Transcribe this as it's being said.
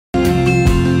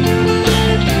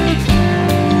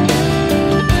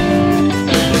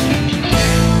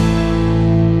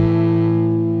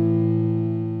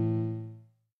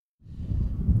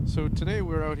Today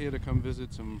we're out here to come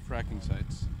visit some fracking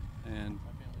sites, and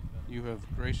you have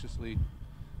graciously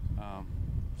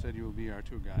said you will be our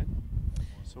tour guide.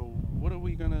 So what are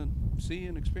we going to see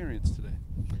and experience today?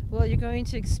 Well, you're going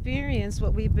to experience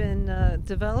what we've been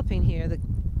developing here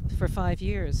for 5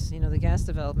 years, the gas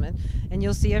development, and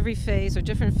you'll see every phase or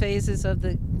different phases of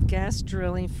the gas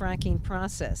drilling fracking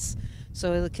process.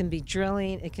 So it can be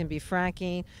drilling, it can be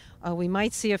fracking. We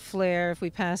might see a flare if we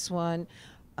pass one,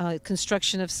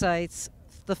 construction of sites,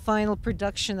 the final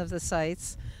production of the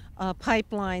sites,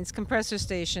 pipelines, compressor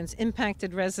stations,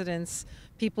 impacted residents,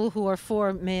 people who are for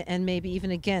and maybe even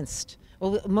against.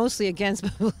 Well, mostly against,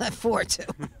 but we'll have for too.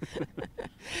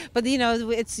 But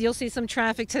you'll see some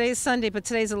traffic. Today is Sunday, but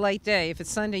today's a light day. If it's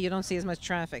Sunday, you don't see as much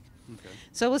traffic. Okay.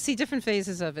 So we'll see different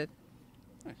phases of it.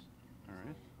 Nice.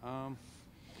 All right.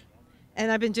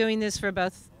 And I've been doing this for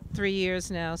about 3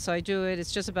 years now. So I do it.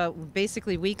 It's just about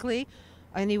basically weekly.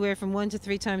 Anywhere from 1 to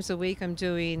 3 times a week, I'm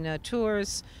doing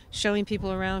tours, showing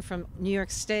people around from New York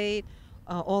State,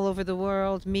 all over the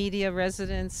world, media,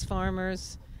 residents,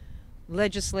 farmers,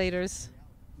 legislators.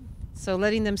 So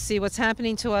letting them see what's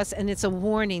happening to us, and it's a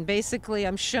warning. Basically,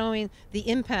 I'm showing the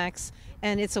impacts,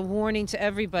 and it's a warning to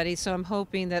everybody. So I'm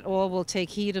hoping that all will take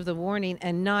heed of the warning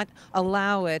and not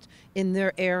allow it in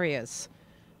their areas.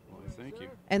 Well, thank you.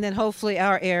 And then hopefully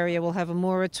our area will have a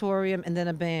moratorium and then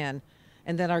a ban.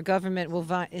 And then our government will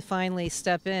finally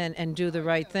step in and do the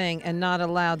right thing and not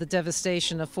allow the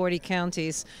devastation of 40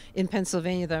 counties in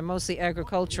Pennsylvania that are mostly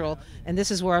agricultural, and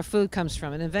this is where our food comes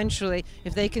from. And eventually,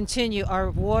 if they continue, our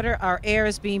water, our air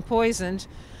is being poisoned,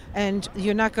 and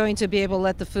you're not going to be able to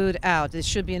let the food out. There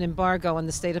should be an embargo in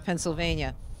the state of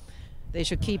Pennsylvania. They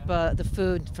should keep the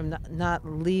food from not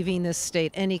leaving this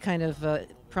state, any kind of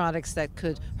products that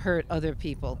could hurt other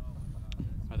people.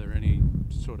 Are there any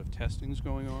sort of testings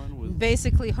going on with?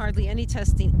 Basically hardly any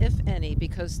testing, if any,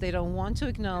 because they don't want to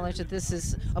acknowledge that this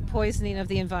is a poisoning of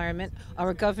the environment.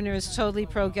 Our governor is totally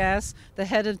pro-gas. The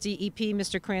head of DEP,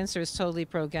 Mr. Crancer, is totally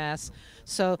pro-gas.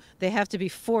 So they have to be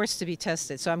forced to be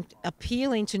tested. So I'm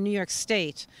appealing to New York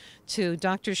State, to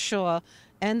Dr. Shaw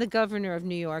and the governor of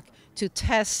New York, to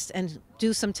test and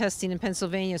do some testing in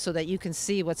Pennsylvania so that you can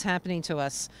see what's happening to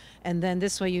us. And then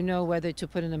this way you know whether to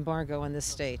put an embargo on this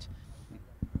state.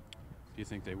 Do you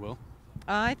think they will?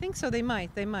 I think so. They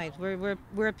might. They might.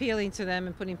 We're appealing to them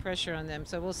and putting pressure on them.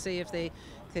 So we'll see if they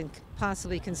can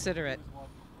possibly consider it.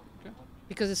 Okay.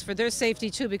 Because it's for their safety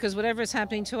too. Because whatever is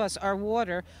happening to us, our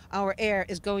water, our air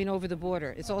is going over the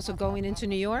border. It's also going into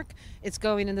New York. It's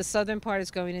going in the southern part.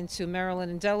 It's going into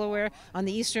Maryland and Delaware. On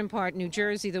the eastern part, New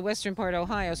Jersey. The western part,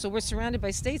 Ohio. So we're surrounded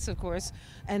by states, of course,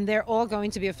 and they're all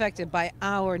going to be affected by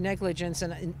our negligence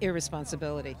and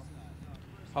irresponsibility.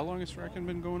 How long has fracking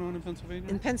been going on in Pennsylvania?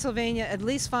 In Pennsylvania, at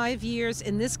least 5 years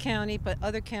in this county, but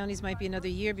other counties might be another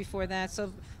year before that.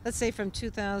 So let's say from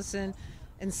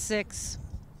 2006,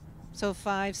 so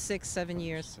 5, 6, 7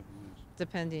 years, 7 years.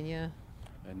 Depending, yeah.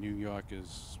 And New York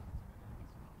is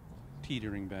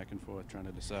teetering back and forth, trying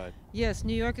to decide. Yes,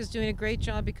 New York is doing a great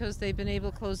job because they've been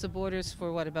able to close the borders for,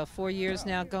 about 4 years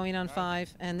now, going on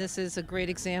 5, and this is a great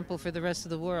example for the rest of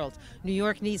the world. New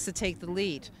York needs to take the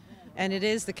lead. And it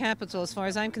is the capital, as far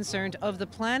as I'm concerned, of the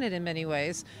planet in many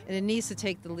ways, and it needs to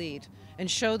take the lead and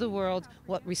show the world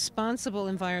what responsible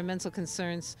environmental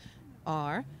concerns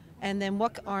are, and then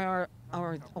what are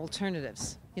our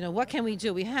alternatives. What can we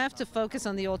do? We have to focus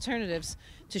on the alternatives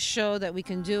to show that we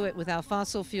can do it without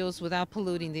fossil fuels, without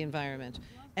polluting the environment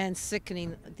and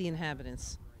sickening the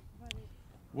inhabitants.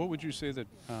 What would you say that,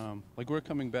 like we're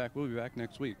coming back, we'll be back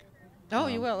next week. Oh,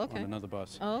 you will? Okay. On another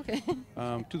bus. Oh, okay.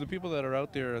 To the people that are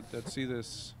out there that see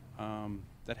this,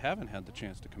 that haven't had the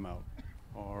chance to come out,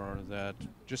 or that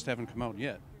just haven't come out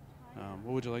yet,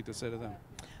 what would you like to say to them?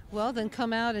 Well, then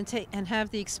come out and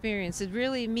have the experience. It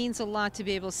really means a lot to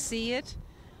be able to see it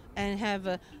and have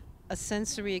a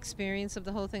sensory experience of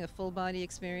the whole thing, a full body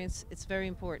experience. It's very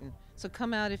important. So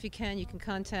come out if you can. You can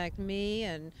contact me,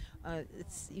 and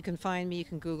you can find me. You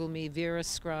can Google me, Vera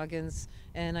Scroggins,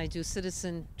 and I do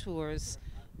citizen tours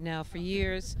now for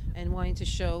years and wanting to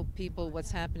show people what's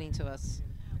happening to us.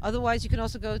 Otherwise, you can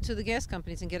also go to the gas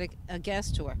companies and get a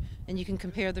gas tour, and you can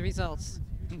compare the results.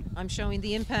 I'm showing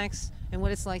the impacts and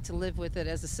what it's like to live with it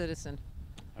as a citizen.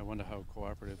 I wonder how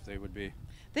cooperative they would be.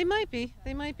 They might be.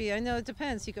 They might be. I know it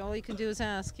depends. All you can do is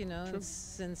ask, and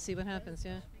see what happens.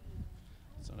 Yeah.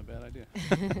 It's not a bad idea.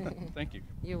 Thank you.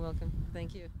 You're welcome.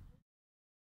 Thank you.